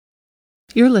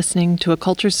You're listening to a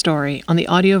culture story on the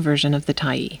audio version of The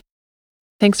Tyee.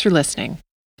 Thanks for listening.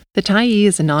 The Tyee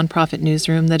is a nonprofit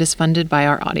newsroom that is funded by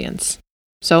our audience.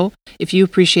 So, if you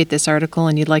appreciate this article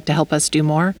and you'd like to help us do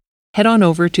more, head on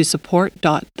over to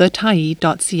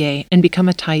support.thetyee.ca and become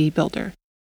a Tyee builder.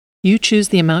 You choose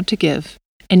the amount to give,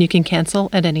 and you can cancel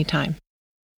at any time.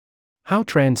 How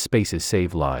Trans Spaces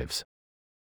Save Lives.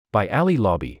 By Ali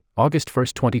Lobby, August 1,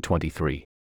 2023.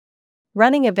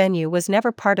 Running a venue was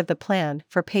never part of the plan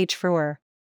for Paige Frewer.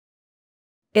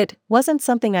 It wasn't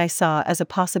something I saw as a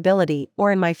possibility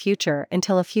or in my future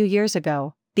until a few years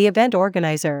ago, the event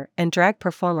organizer and drag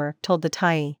performer told the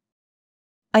Tyee.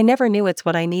 I never knew it's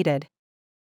what I needed.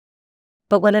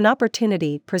 But when an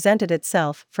opportunity presented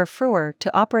itself for Frewer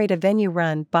to operate a venue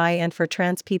run by and for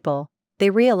trans people, they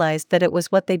realized that it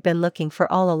was what they'd been looking for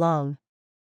all along.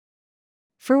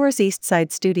 Frewer's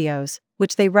Eastside Studios,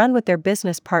 which they run with their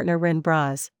business partner Rin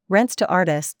Braz, rents to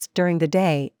artists during the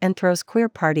day and throws queer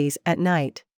parties at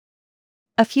night.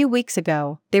 A few weeks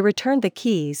ago, they returned the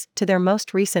keys to their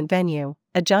most recent venue,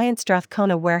 a giant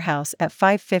Strathcona warehouse at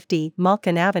 550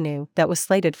 Malkin Avenue that was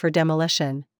slated for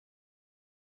demolition.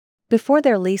 Before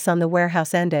their lease on the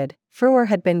warehouse ended, Frewer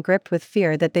had been gripped with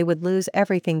fear that they would lose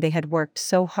everything they had worked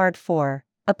so hard for,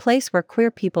 a place where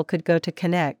queer people could go to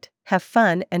connect, have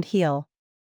fun and heal.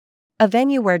 A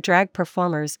venue where drag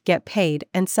performers get paid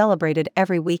and celebrated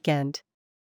every weekend.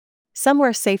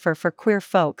 Somewhere safer for queer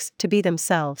folks to be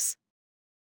themselves.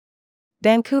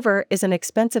 Vancouver isn't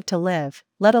expensive to live,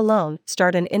 let alone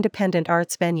start an independent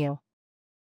arts venue.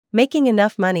 Making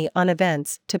enough money on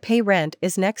events to pay rent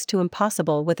is next to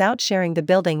impossible without sharing the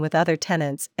building with other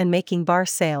tenants and making bar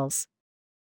sales.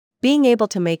 Being able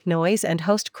to make noise and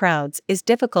host crowds is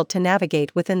difficult to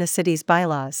navigate within the city's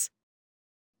bylaws.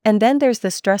 And then there's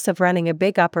the stress of running a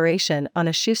big operation on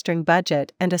a shoestring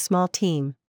budget and a small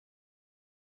team.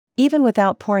 Even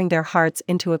without pouring their hearts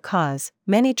into a cause,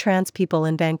 many trans people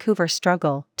in Vancouver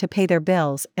struggle to pay their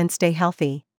bills and stay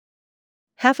healthy.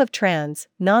 Half of trans,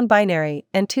 non-binary,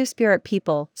 and two-spirit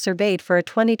people surveyed for a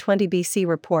 2020 BC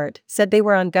report said they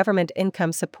were on government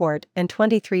income support and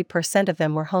 23% of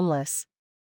them were homeless.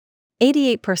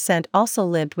 88% also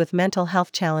lived with mental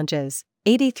health challenges,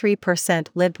 83%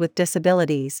 lived with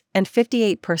disabilities, and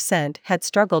 58% had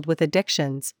struggled with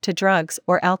addictions to drugs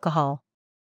or alcohol.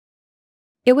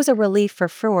 It was a relief for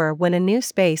Frewer when a new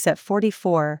space at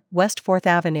 44 West 4th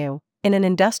Avenue, in an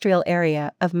industrial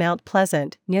area of Mount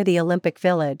Pleasant near the Olympic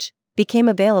Village, became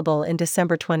available in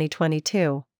December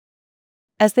 2022.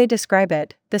 As they describe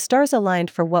it, the stars aligned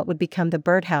for what would become the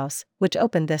Birdhouse, which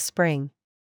opened this spring.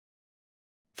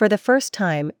 For the first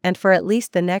time and for at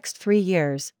least the next 3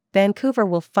 years, Vancouver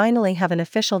will finally have an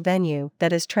official venue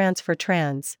that is trans for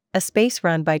trans, a space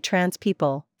run by trans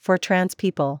people, for trans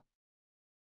people.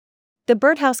 The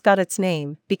Birdhouse got its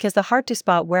name because the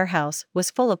hard-to-spot warehouse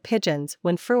was full of pigeons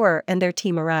when Frewer and their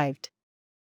team arrived.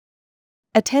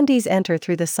 Attendees enter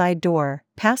through the side door,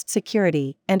 past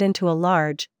security, and into a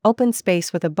large, open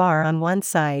space with a bar on one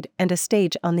side and a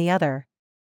stage on the other.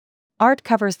 Art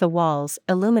covers the walls,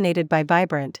 illuminated by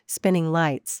vibrant, spinning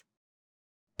lights.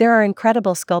 There are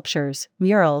incredible sculptures,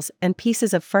 murals, and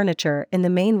pieces of furniture in the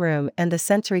main room and the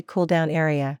sensory cool-down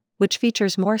area, which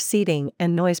features more seating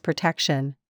and noise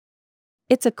protection.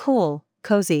 It's a cool,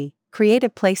 cozy,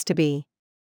 creative place to be.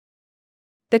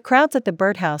 The crowds at the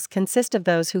Birdhouse consist of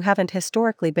those who haven't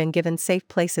historically been given safe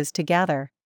places to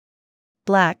gather.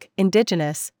 Black,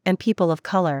 Indigenous, and people of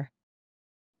color.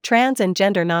 Trans and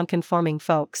gender nonconforming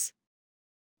folks.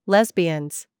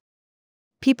 Lesbians.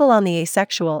 People on the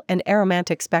asexual and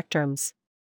aromantic spectrums.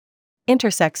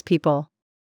 Intersex people.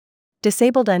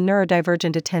 Disabled and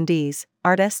neurodivergent attendees,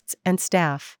 artists, and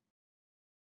staff.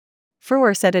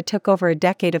 Frewer said it took over a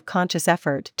decade of conscious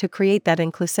effort to create that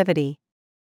inclusivity.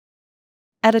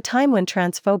 At a time when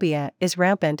transphobia is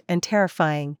rampant and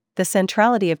terrifying, the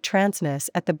centrality of transness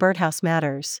at the Birdhouse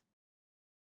matters.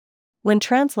 When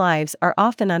trans lives are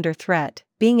often under threat,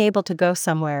 being able to go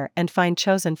somewhere and find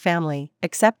chosen family,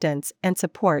 acceptance, and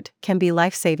support can be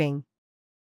life-saving.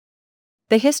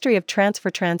 The history of Trans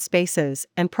for Trans spaces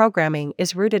and programming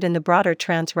is rooted in the broader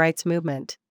trans rights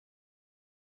movement.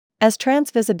 As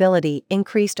trans visibility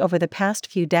increased over the past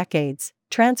few decades,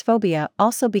 transphobia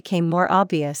also became more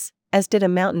obvious, as did a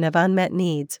mountain of unmet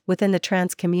needs within the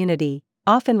trans community,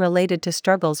 often related to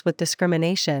struggles with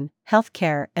discrimination,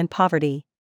 healthcare, and poverty.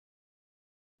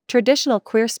 Traditional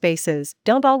queer spaces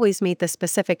don't always meet the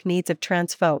specific needs of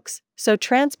trans folks, so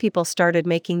trans people started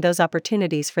making those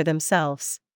opportunities for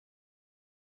themselves.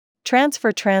 Trans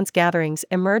for Trans gatherings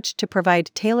emerged to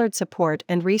provide tailored support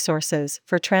and resources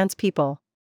for trans people.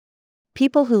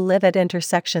 People who live at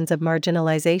intersections of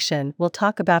marginalization will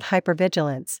talk about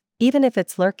hypervigilance, even if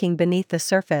it's lurking beneath the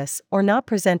surface or not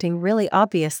presenting really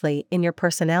obviously in your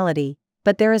personality,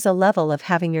 but there is a level of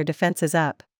having your defenses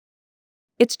up.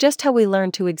 It's just how we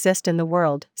learn to exist in the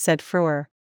world, said Frewer.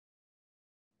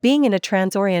 Being in a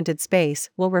trans-oriented space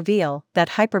will reveal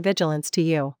that hypervigilance to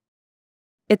you.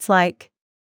 It's like,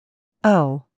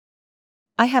 oh,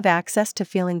 I have access to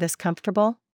feeling this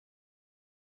comfortable?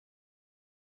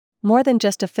 More than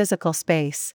just a physical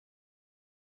space.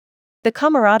 The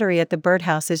camaraderie at the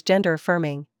Birdhouse is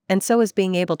gender-affirming, and so is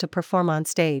being able to perform on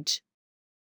stage.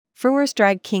 Frewer's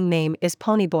drag king name is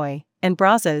Ponyboy, and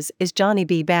Brazza's is Johnny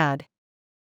B. Bad.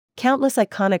 Countless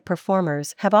iconic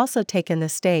performers have also taken the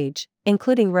stage,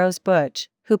 including Rose Butch,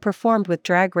 who performed with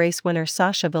Drag Race winner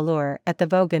Sasha Velour at the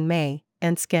Vogue in May,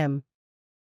 and Skim.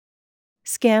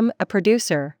 Skim, a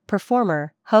producer,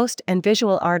 performer, host and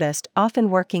visual artist often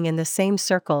working in the same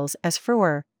circles as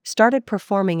Frewer, started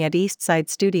performing at East Side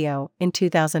Studio in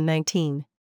 2019.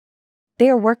 They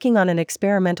are working on an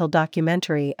experimental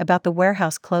documentary about the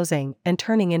warehouse closing and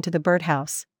turning into the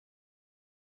Birdhouse.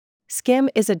 Skim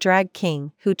is a drag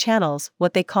king who channels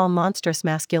what they call monstrous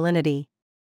masculinity.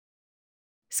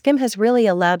 Skim has really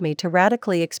allowed me to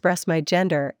radically express my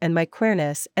gender and my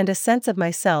queerness and a sense of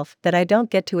myself that I don't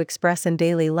get to express in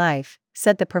daily life,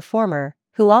 said the performer,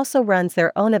 who also runs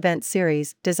their own event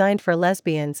series designed for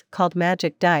lesbians called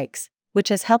Magic Dykes, which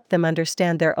has helped them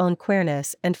understand their own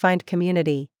queerness and find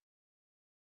community.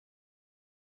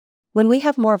 When we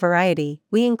have more variety,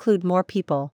 we include more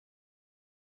people.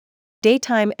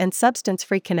 Daytime and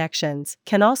substance-free connections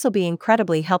can also be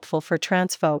incredibly helpful for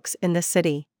trans folks in this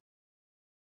city.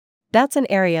 That's an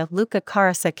area Luca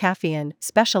Cara-Sakafian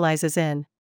specializes in.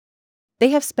 They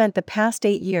have spent the past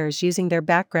 8 years using their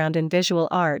background in visual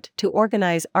art to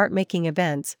organize art-making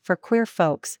events for queer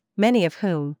folks, many of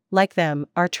whom, like them,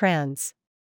 are trans.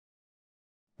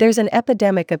 There's an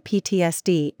epidemic of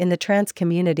PTSD in the trans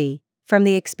community, from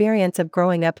the experience of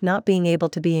growing up not being able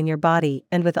to be in your body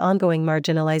and with ongoing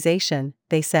marginalization,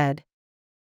 they said.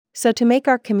 So to make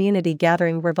our community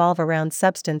gathering revolve around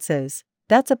substances,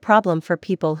 that's a problem for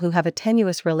people who have a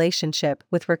tenuous relationship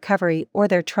with recovery or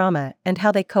their trauma and how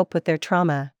they cope with their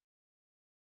trauma.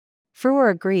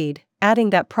 Frewer agreed, adding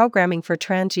that programming for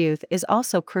trans youth is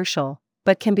also crucial,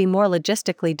 but can be more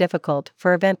logistically difficult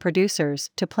for event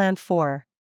producers to plan for.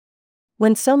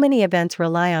 When so many events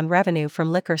rely on revenue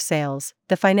from liquor sales,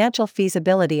 the financial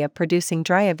feasibility of producing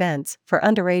dry events for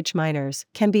underage minors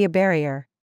can be a barrier.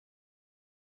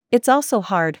 It's also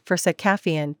hard for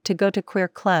Sakafian to go to queer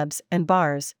clubs and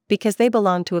bars because they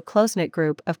belong to a close-knit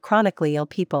group of chronically ill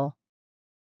people.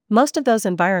 Most of those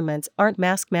environments aren't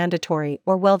mask mandatory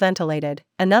or well ventilated,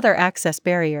 another access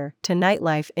barrier to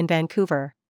nightlife in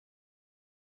Vancouver.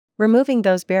 Removing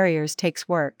those barriers takes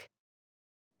work.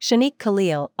 Shanique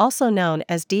Khalil, also known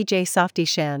as DJ Softy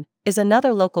Shan, is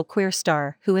another local queer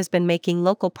star who has been making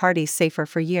local parties safer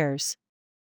for years.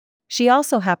 She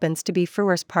also happens to be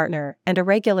Frewer's partner and a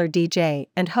regular DJ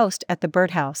and host at the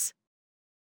Birdhouse.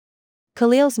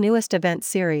 Khalil's newest event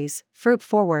series, Fruit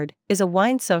Forward, is a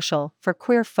wine social for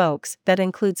queer folks that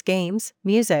includes games,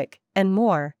 music, and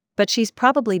more, but she's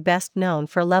probably best known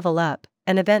for Level Up,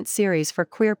 an event series for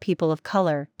queer people of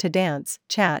color to dance,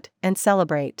 chat, and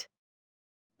celebrate.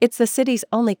 It's the city's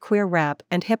only queer rap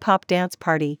and hip-hop dance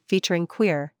party featuring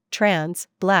queer, trans,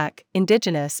 Black,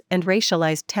 Indigenous, and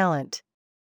racialized talent.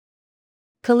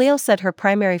 Khalil said her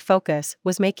primary focus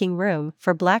was making room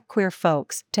for Black queer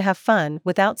folks to have fun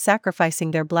without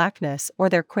sacrificing their Blackness or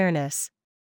their queerness.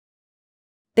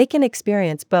 They can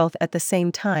experience both at the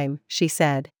same time, she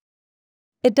said.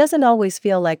 It doesn't always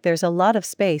feel like there's a lot of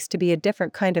space to be a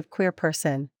different kind of queer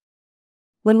person.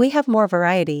 When we have more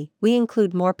variety, we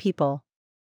include more people.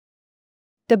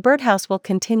 The Birdhouse will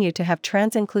continue to have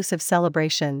trans-inclusive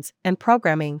celebrations and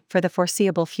programming for the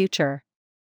foreseeable future.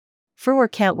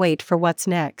 Frewer can't wait for what's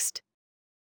next.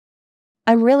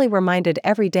 I'm really reminded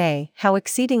every day how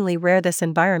exceedingly rare this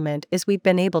environment is we've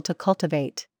been able to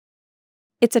cultivate.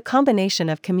 It's a combination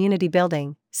of community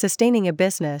building, sustaining a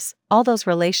business, all those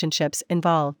relationships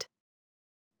involved.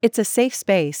 It's a safe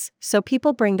space, so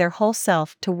people bring their whole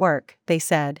self to work, they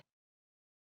said.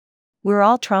 We're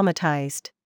all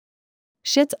traumatized.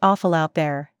 Shit's awful out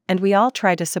there, and we all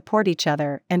try to support each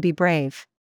other and be brave.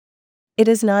 It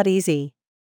is not easy.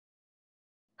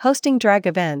 Hosting drag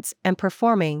events and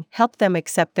performing helped them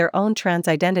accept their own trans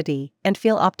identity and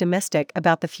feel optimistic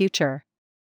about the future.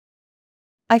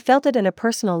 I felt it in a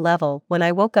personal level when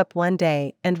I woke up one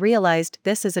day and realized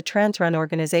this is a trans-run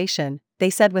organization, they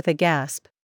said with a gasp.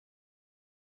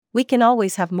 We can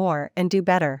always have more and do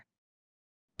better.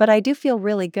 But I do feel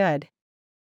really good.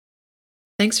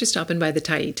 Thanks for stopping by the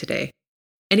Tyee today.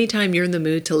 Anytime you're in the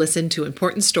mood to listen to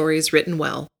important stories written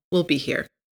well, we'll be here.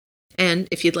 And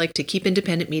if you'd like to keep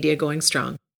independent media going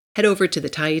strong, head over to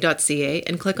thetyee.ca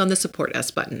and click on the Support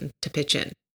Us button to pitch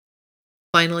in.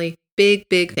 Finally, big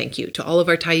thank you to all of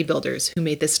our Tyee builders who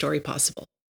made this story possible.